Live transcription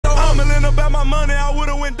about my money, I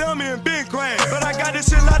would've went dummy and been grand. But I got this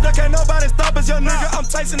shit locked up, can't nobody stop us, young nigga. I'm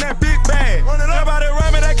chasing that big bag. Everybody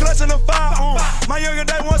around me, they clutching the fire. My younger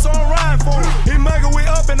day once on riding for him. He mugging we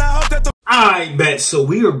up, and I hope that the. I bet. So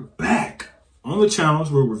we are back on the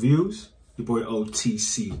channels with reviews. Your boy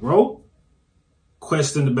OTC Ro.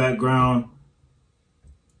 Quest in the background.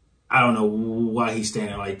 I don't know why he's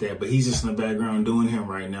standing like that, but he's just in the background doing him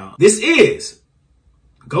right now. This is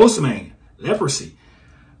GHOSTEMANE, Leprosy.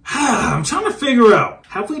 I'm trying to figure out,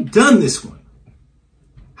 have we done this one?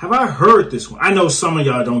 Have I heard this one? I know some of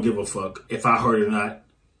y'all don't give a fuck if I heard it or not,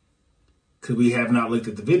 because we have not looked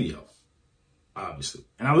at the video, obviously.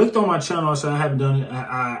 And I looked on my channel, so I haven't done it.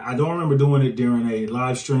 I don't remember doing it during a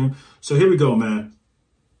live stream. So here we go, man.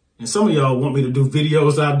 And some of y'all want me to do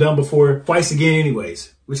videos that I've done before twice again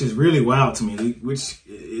anyways, which is really wild to me, which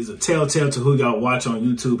is a telltale to who y'all watch on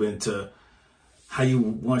YouTube and to how you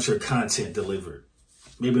want your content delivered.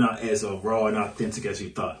 Maybe not as raw and authentic as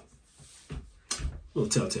you thought. A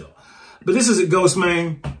little telltale. But this is a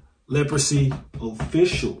GHOSTEMANE Leprosy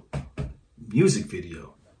official music video.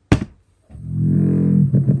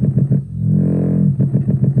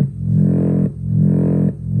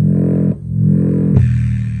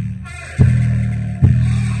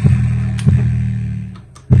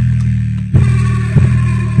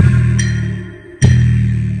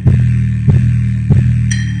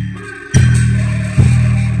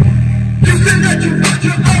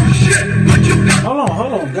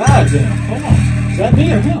 Hold on, goddamn. Hold on. Is that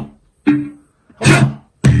me or him? Hold on.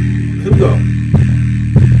 Here we go.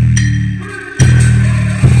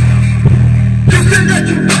 You say that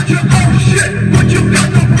you got your own shit, but you got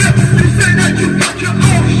no grip. You say that you got your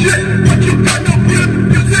own shit, but you got no grip.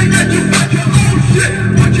 You say that you got your own shit,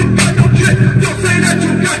 but you got no grip. Don't say that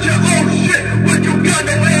you got your own shit, but you got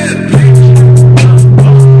no head.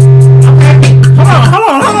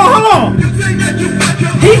 Hold on. You say that you got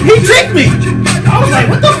your own shit. He tricked me. I was like,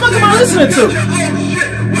 what the fuck am I listening to?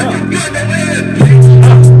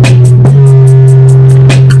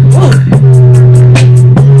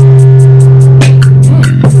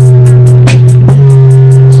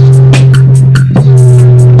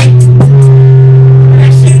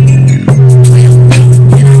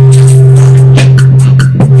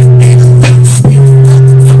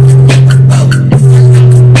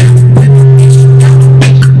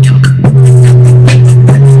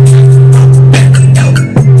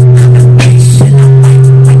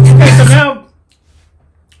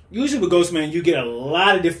 Usually with GHOSTEMANE, you get a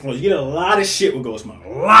lot of different flows. You get a lot of shit with GHOSTEMANE. A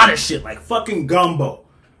lot of shit, like fucking gumbo.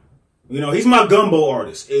 You know, he's my gumbo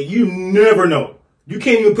artist. And you never know. You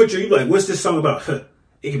can't even put you're like, what's this song about?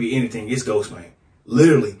 It could be anything. It's GHOSTEMANE.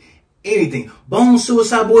 Literally anything. Bone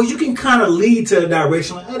Suicide Boys, you can kind of lead to a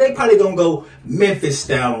direction. Like, oh, they probably gonna go Memphis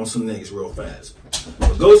style on some niggas real fast.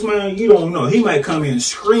 But GHOSTEMANE, you don't know. He might come in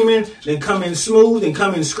screaming, then come in smooth, then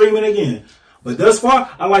come in screaming again. But thus far,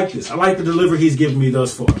 I like this. I like the delivery he's giving me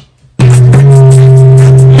thus far.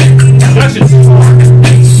 That's just hard.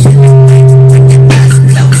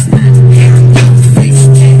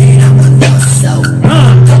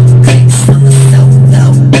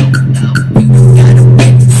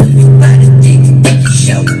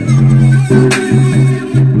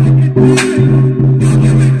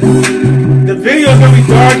 The video is going to be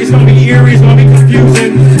dark, it's going to be eerie, it's going to be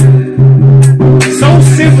confusing. So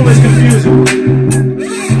simple it's confusing.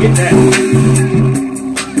 Get that.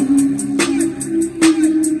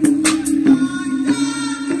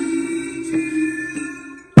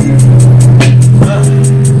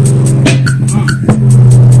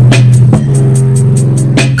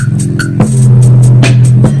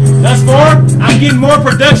 Thus far, I'm getting more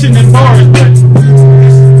production than bars, but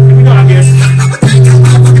here we go, I guess.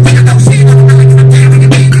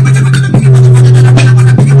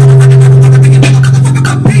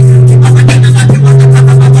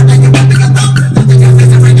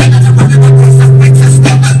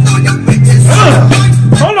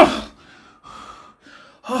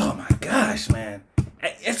 Oh my gosh, man.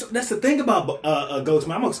 That's the thing about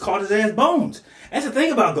GHOSTEMANE. I'm gonna call his ass Bones. That's the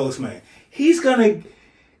thing about GHOSTEMANE.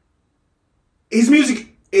 His music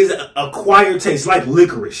is an acquired taste, like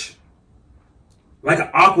licorice. Like an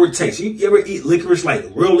awkward taste. You ever eat licorice, like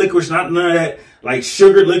real licorice, not none of that, like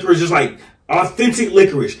sugared licorice, just like authentic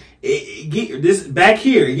licorice. This back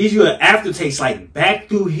here, it gives you an aftertaste, like back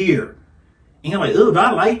through here. And you're like, oh, do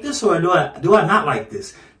I like this or do I not like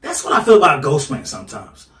this? That's what I feel about GHOSTEMANE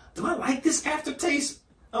sometimes. Do I like this aftertaste?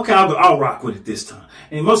 Okay, I'll rock with it this time.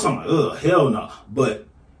 And most of them, like, ugh, hell no. But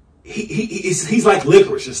he's like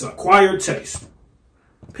licorice. It's an acquired taste.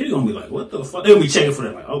 People gonna be like, what the fuck? They'll be checking for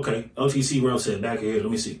that. Like, okay, OTC Ro said back here.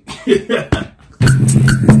 Let me see.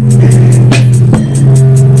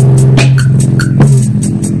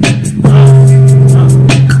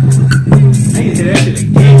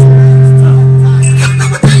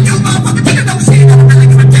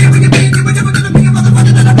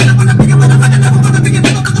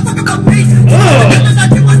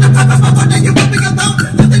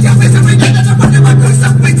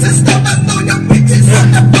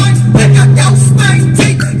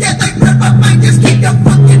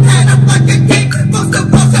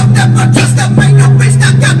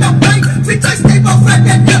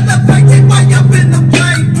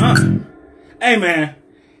 man.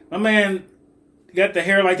 My man got the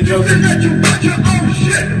hair like the Joker. You say that you got your own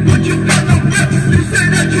shit, but you got no grip. You say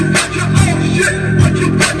that you got your own shit, but you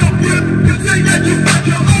got no grip. You say that you got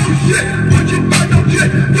your own shit, but you got no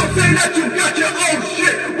grip. You say that you got your own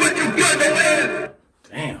shit, but you got no grip.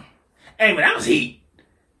 Damn. Hey, man, that was heat.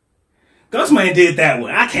 Ghostman did that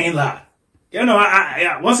one. I can't lie. You know,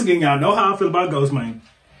 I once again, y'all know how I feel about Ghostman.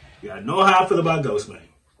 Y'all know how I feel about Ghostman.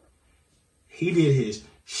 He did his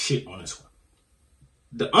shit on this one.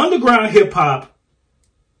 The underground hip hop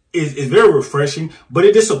is very refreshing, but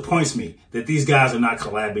it disappoints me that these guys are not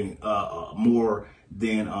collabing more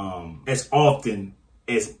than as often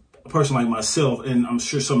as a person like myself, and I'm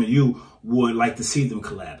sure some of you would like to see them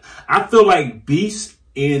collab. I feel like beefs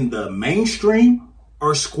in the mainstream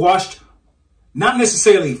are squashed, not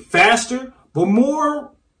necessarily faster, but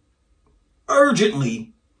more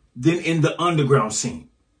urgently than in the underground scene.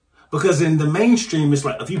 Because in the mainstream, it's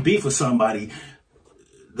like if you beef with somebody,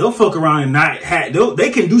 they'll fuck around and not have, they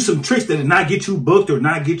can do some tricks that not get you booked or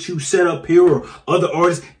not get you set up here or other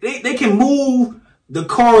artists. They can move the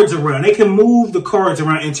cards around. They can move the cards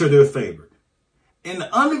around into their favor. In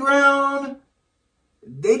the underground,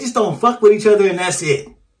 they just don't fuck with each other and that's it.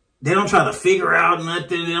 They don't try to figure out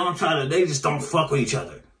nothing. They just don't fuck with each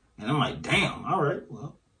other. And I'm like, damn, all right,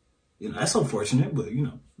 well, you know, that's unfortunate, but you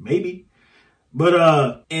know, maybe.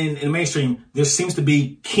 But in the mainstream, there seems to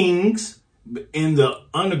be kings. In the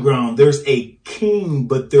underground, there's a king,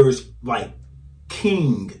 but there's like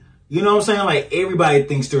king. You know what I'm saying? Like everybody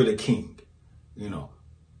thinks they're the king. You know,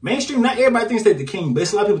 mainstream, not everybody thinks they're the king,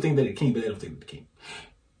 but a lot of people think they're the king, but they don't think they're the king.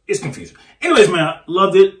 It's confusing. Anyways, man, I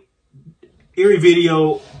loved it. Eerie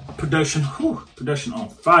video production. Whew, production on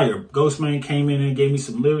fire. Ghostman came in and gave me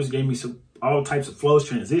some lyrics, gave me some all types of flows,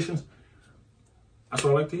 transitions. That's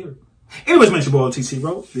what I like to hear. Anyways, man, it's your boy TC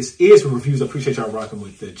Rowe. This is Reviews. I appreciate y'all rocking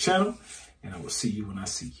with the channel. And I will see you when I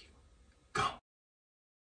see you. Go.